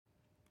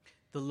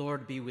The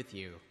Lord be with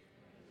you.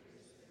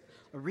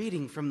 A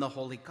reading from the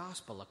Holy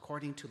Gospel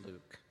according to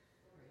Luke.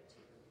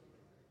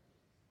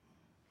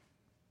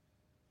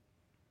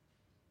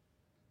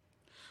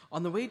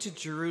 On the way to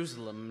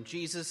Jerusalem,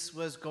 Jesus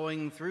was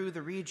going through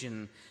the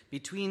region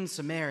between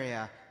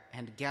Samaria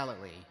and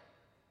Galilee.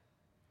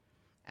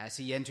 As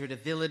he entered a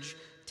village,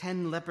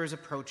 10 lepers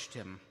approached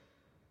him.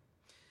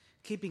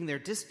 Keeping their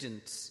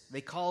distance,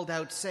 they called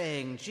out,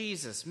 saying,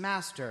 "Jesus,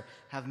 Master,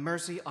 have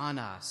mercy on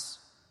us."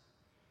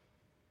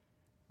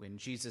 When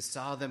Jesus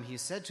saw them, he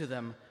said to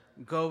them,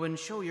 "Go and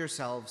show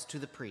yourselves to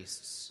the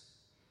priests."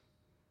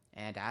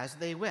 And as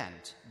they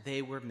went,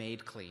 they were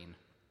made clean.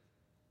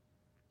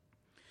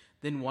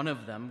 Then one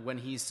of them, when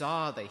he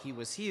saw that he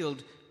was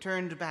healed,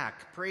 turned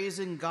back,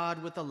 praising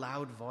God with a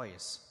loud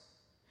voice.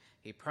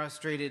 He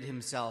prostrated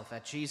himself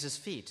at Jesus'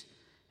 feet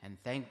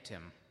and thanked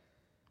him.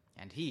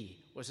 And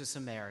he was a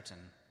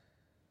Samaritan.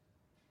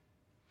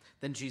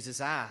 Then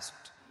Jesus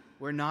asked,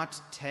 "Were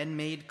not 10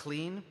 made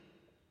clean?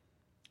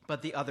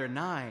 But the other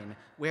 9,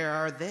 where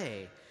are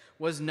they?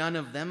 Was none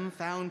of them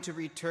found to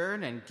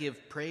return and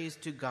give praise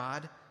to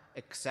God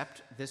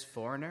except this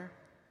foreigner?"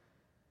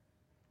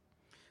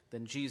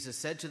 Then Jesus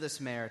said to the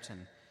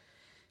Samaritan,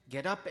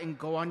 "Get up and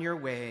go on your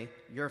way.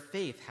 Your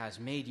faith has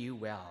made you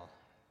well."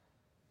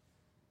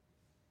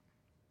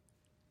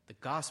 The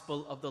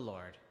Gospel of the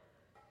Lord.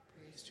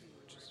 Praise to you,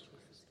 Lord Jesus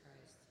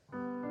Christ.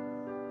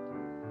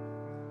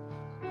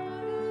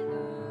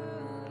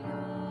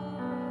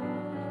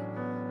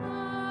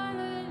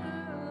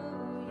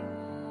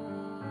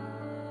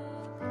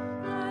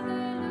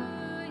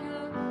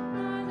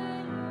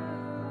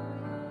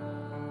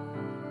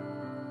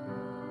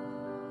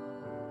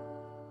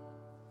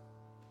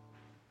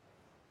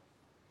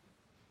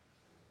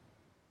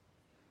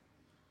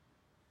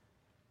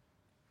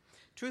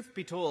 Truth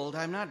be told,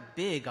 I'm not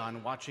big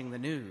on watching the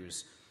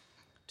news.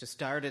 To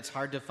start, it's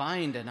hard to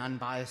find an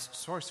unbiased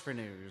source for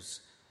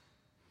news.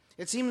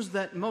 It seems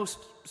that most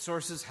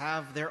sources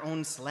have their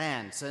own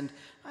slants, and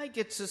I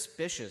get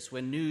suspicious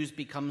when news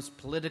becomes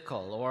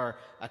political or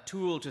a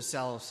tool to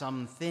sell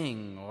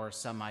something or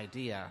some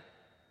idea.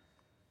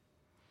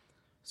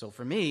 So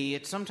for me,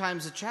 it's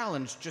sometimes a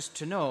challenge just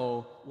to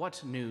know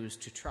what news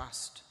to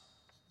trust.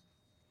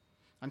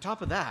 On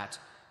top of that,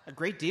 a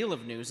great deal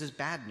of news is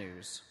bad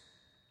news.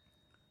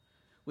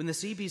 When the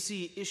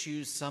CBC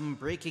issues some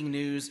breaking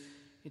news,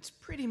 it's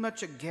pretty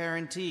much a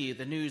guarantee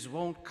the news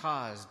won't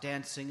cause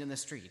dancing in the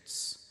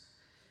streets.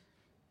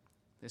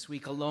 This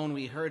week alone,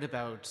 we heard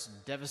about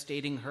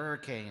devastating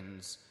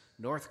hurricanes,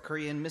 North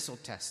Korean missile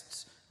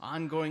tests,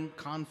 ongoing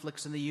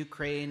conflicts in the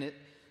Ukraine,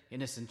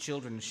 innocent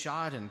children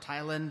shot in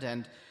Thailand,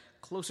 and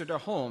closer to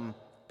home,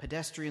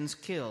 pedestrians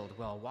killed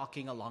while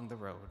walking along the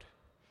road.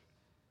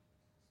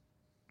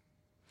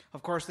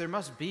 Of course, there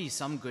must be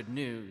some good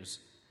news.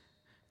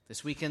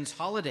 This weekend's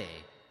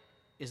holiday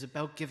is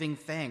about giving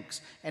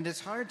thanks, and it's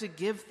hard to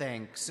give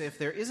thanks if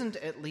there isn't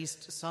at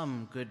least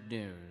some good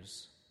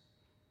news.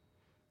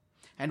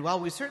 And while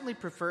we certainly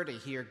prefer to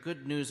hear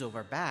good news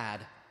over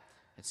bad,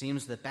 it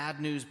seems that bad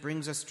news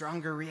brings a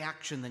stronger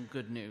reaction than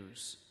good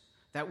news,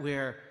 that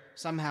we're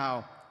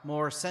somehow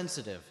more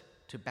sensitive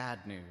to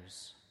bad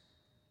news.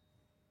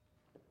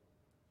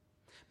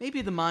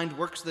 Maybe the mind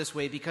works this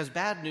way because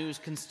bad news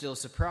can still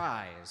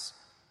surprise.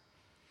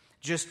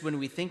 Just when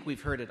we think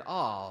we've heard it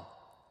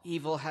all,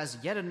 evil has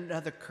yet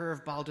another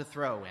curveball to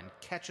throw and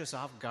catch us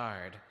off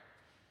guard.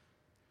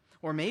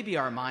 Or maybe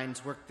our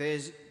minds work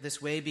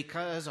this way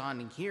because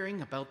on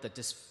hearing about the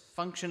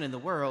dysfunction in the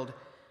world,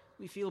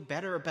 we feel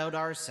better about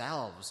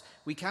ourselves.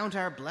 We count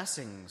our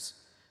blessings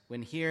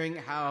when hearing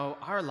how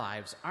our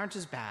lives aren't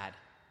as bad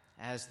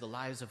as the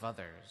lives of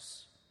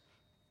others.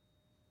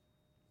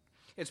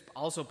 It's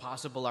also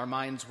possible our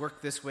minds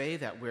work this way,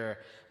 that we're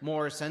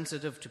more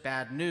sensitive to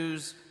bad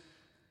news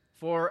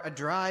for a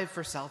drive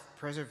for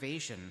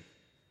self-preservation.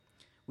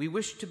 We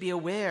wish to be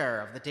aware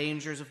of the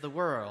dangers of the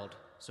world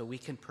so we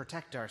can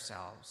protect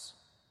ourselves.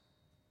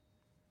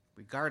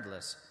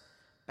 Regardless,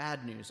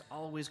 bad news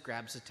always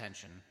grabs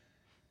attention.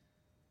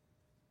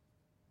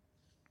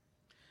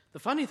 The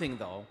funny thing,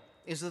 though,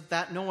 is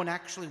that no one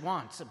actually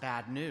wants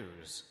bad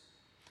news.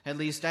 At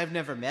least I've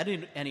never met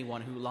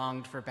anyone who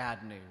longed for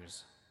bad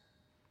news.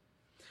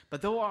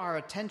 But though our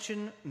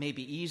attention may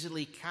be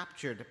easily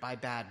captured by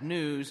bad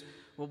news,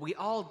 what we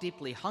all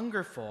deeply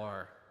hunger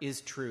for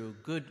is true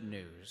good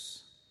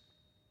news.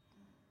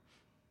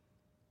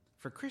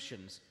 For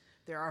Christians,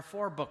 there are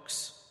 4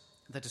 books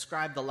that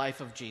describe the life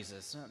of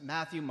Jesus: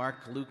 Matthew,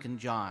 Mark, Luke, and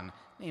John,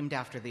 named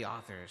after the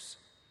authors.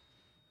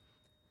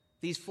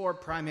 These 4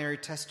 primary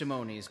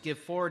testimonies give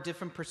 4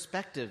 different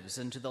perspectives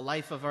into the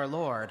life of our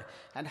Lord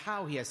and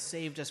how he has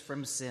saved us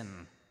from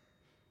sin.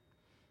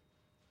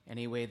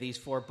 Anyway, these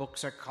 4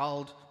 books are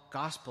called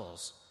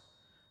Gospels,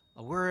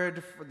 a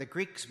word for the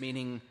Greeks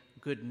meaning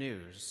good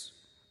news.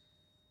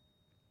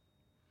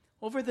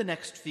 Over the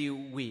next few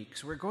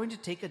weeks, we're going to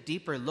take a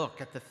deeper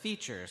look at the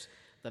features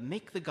that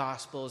make the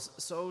Gospels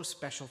so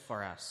special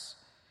for us.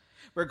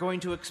 We're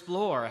going to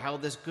explore how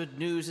this good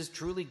news is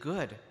truly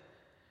good,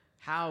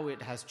 how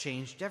it has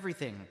changed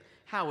everything,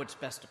 how it's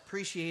best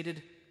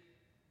appreciated,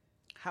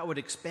 how it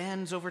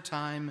expands over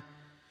time,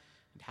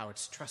 and how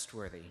it's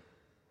trustworthy.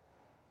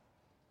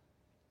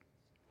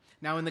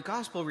 Now, in the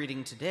gospel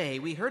reading today,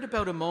 we heard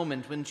about a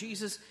moment when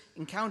Jesus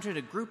encountered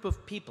a group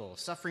of people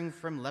suffering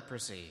from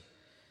leprosy.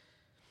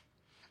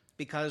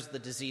 Because the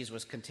disease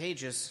was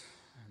contagious,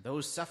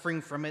 those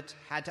suffering from it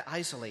had to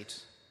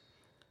isolate,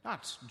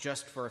 not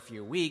just for a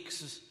few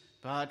weeks,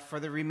 but for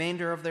the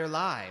remainder of their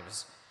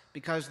lives,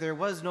 because there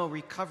was no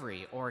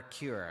recovery or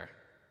cure.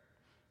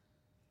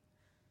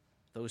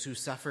 Those who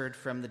suffered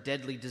from the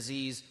deadly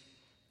disease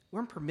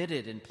weren't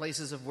permitted in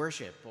places of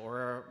worship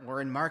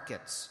or in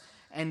markets,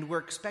 and were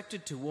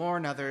expected to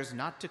warn others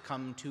not to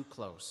come too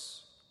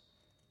close.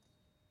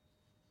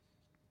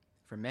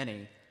 For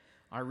many,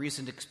 our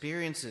recent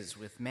experiences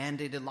with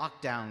mandated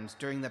lockdowns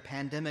during the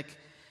pandemic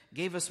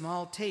gave a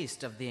small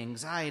taste of the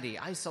anxiety,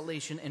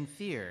 isolation, and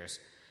fears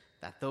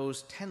that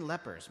those 10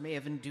 lepers may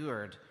have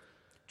endured,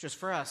 just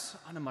for us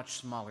on a much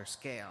smaller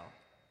scale.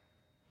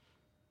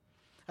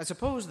 I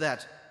suppose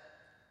that,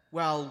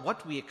 while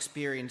what we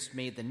experienced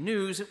made the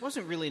news, it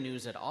wasn't really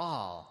news at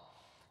all.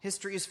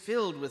 History is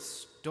filled with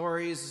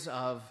stories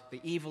of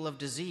the evil of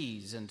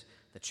disease and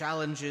the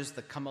challenges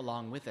that come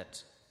along with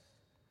it.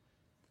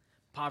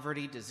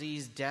 Poverty,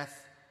 disease,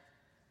 death,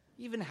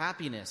 even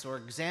happiness or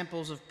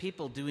examples of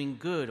people doing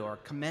good or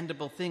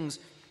commendable things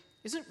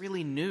isn't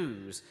really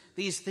news.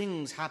 These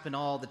things happen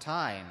all the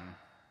time.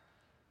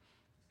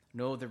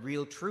 No, the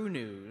real true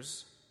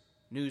news,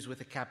 news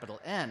with a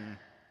capital N,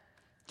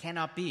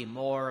 cannot be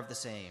more of the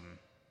same.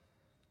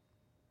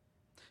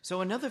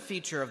 So another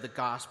feature of the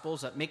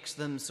Gospels that makes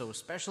them so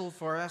special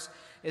for us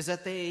is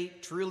that they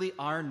truly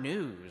are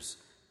news.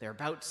 They're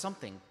about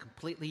something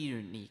completely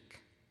unique.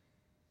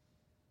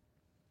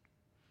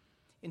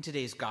 In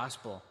today's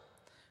Gospel,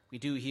 we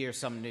do hear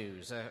some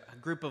news. A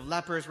group of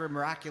lepers were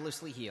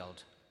miraculously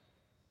healed.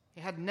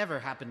 It had never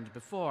happened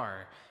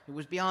before. It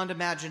was beyond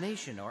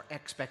imagination or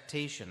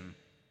expectation.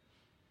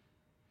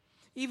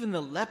 Even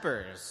the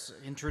lepers,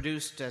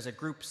 introduced as a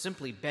group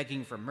simply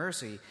begging for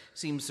mercy,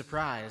 seemed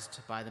surprised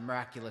by the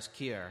miraculous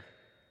cure.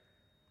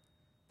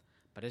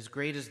 But as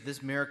great as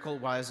this miracle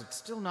was, it's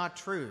still not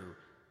true,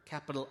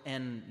 capital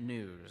N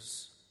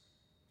news.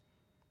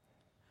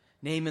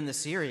 Naaman the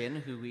Syrian,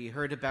 who we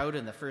heard about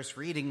in the first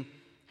reading,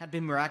 had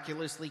been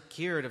miraculously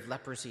cured of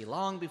leprosy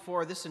long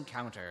before this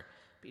encounter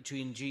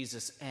between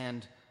Jesus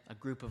and a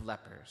group of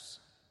lepers.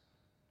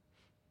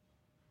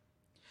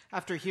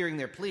 After hearing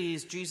their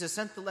pleas, Jesus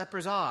sent the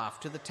lepers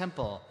off to the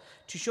temple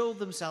to show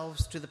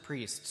themselves to the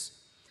priests,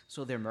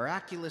 so their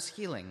miraculous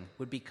healing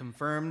would be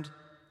confirmed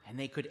and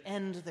they could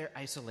end their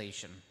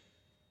isolation.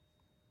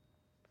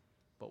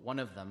 But one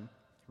of them,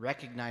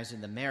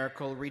 recognizing the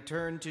miracle,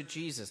 returned to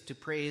Jesus to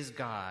praise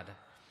God.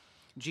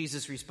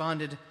 Jesus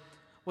responded,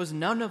 "Was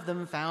none of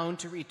them found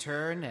to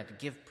return and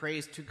give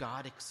praise to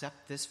God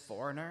except this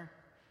foreigner?"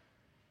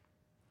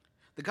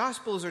 The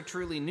Gospels are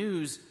truly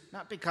news,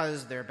 not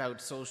because they're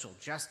about social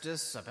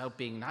justice, about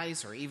being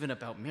nice, or even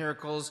about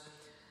miracles.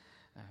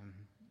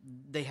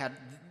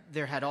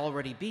 There had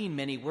already been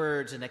many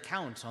words and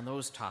accounts on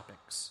those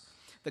topics.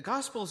 The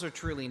Gospels are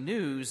truly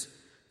news.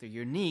 They're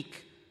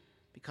unique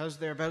because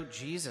they're about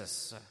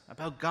Jesus,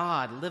 about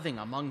God living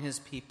among his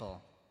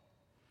people.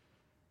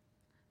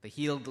 The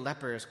healed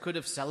lepers could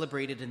have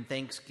celebrated in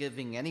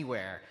thanksgiving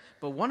anywhere,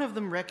 but one of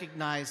them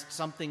recognized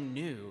something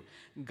new.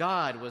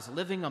 God was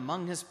living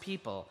among his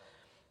people.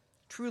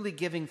 Truly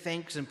giving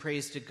thanks and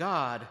praise to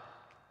God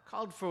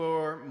called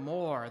for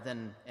more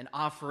than an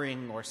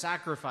offering or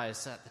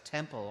sacrifice at the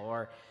temple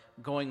or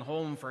going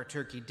home for a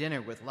turkey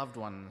dinner with loved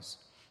ones.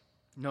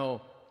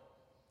 No,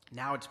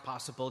 now it's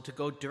possible to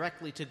go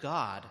directly to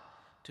God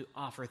to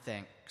offer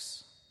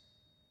thanks.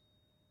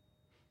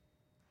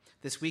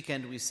 This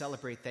weekend we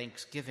celebrate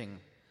Thanksgiving.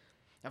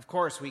 Of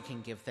course, we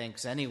can give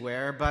thanks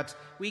anywhere, but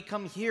we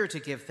come here to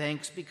give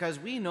thanks because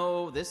we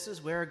know this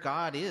is where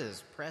God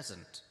is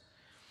present.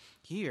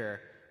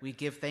 Here, we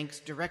give thanks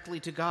directly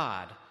to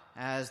God,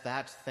 as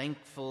that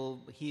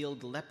thankful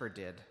healed leper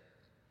did.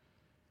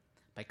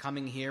 By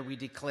coming here, we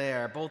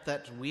declare both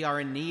that we are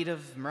in need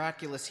of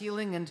miraculous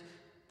healing and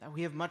that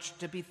we have much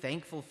to be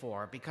thankful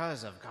for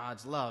because of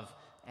God's love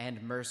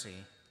and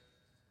mercy.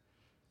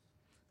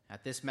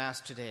 At this Mass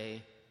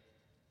today,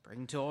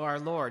 bring to our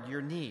Lord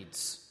your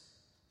needs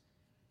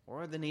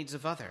or the needs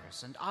of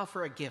others and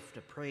offer a gift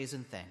of praise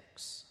and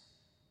thanks.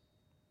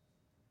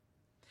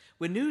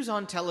 When news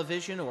on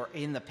television or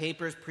in the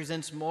papers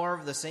presents more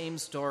of the same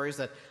stories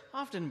that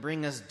often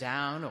bring us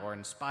down or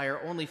inspire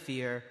only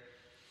fear,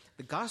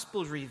 the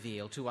Gospels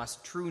reveal to us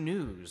true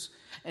news,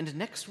 and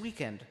next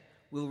weekend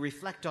we'll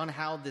reflect on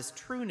how this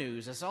true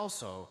news is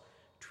also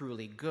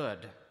truly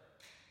good.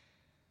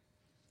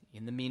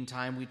 In the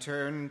meantime, we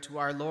turn to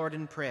our Lord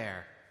in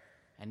prayer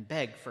and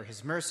beg for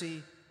his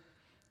mercy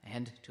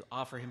and to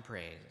offer him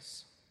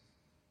praise.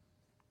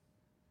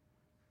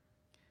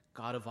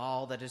 God of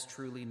all that is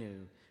truly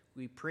new,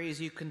 we praise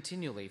you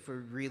continually for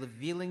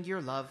revealing your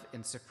love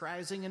in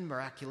surprising and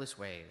miraculous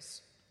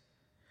ways.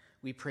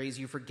 We praise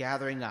you for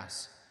gathering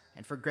us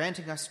and for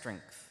granting us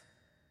strength.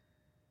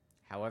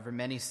 However,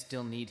 many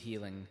still need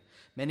healing.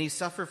 Many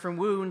suffer from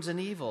wounds and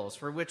evils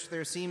for which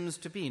there seems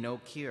to be no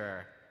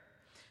cure.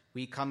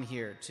 We come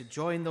here to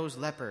join those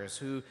lepers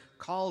who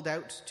called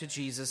out to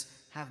Jesus,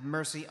 "Have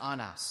mercy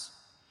on us."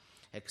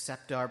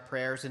 Accept our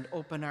prayers and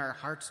open our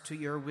hearts to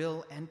your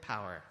will and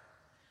power.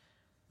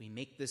 We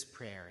make this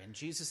prayer in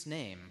Jesus'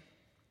 name.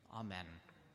 Amen.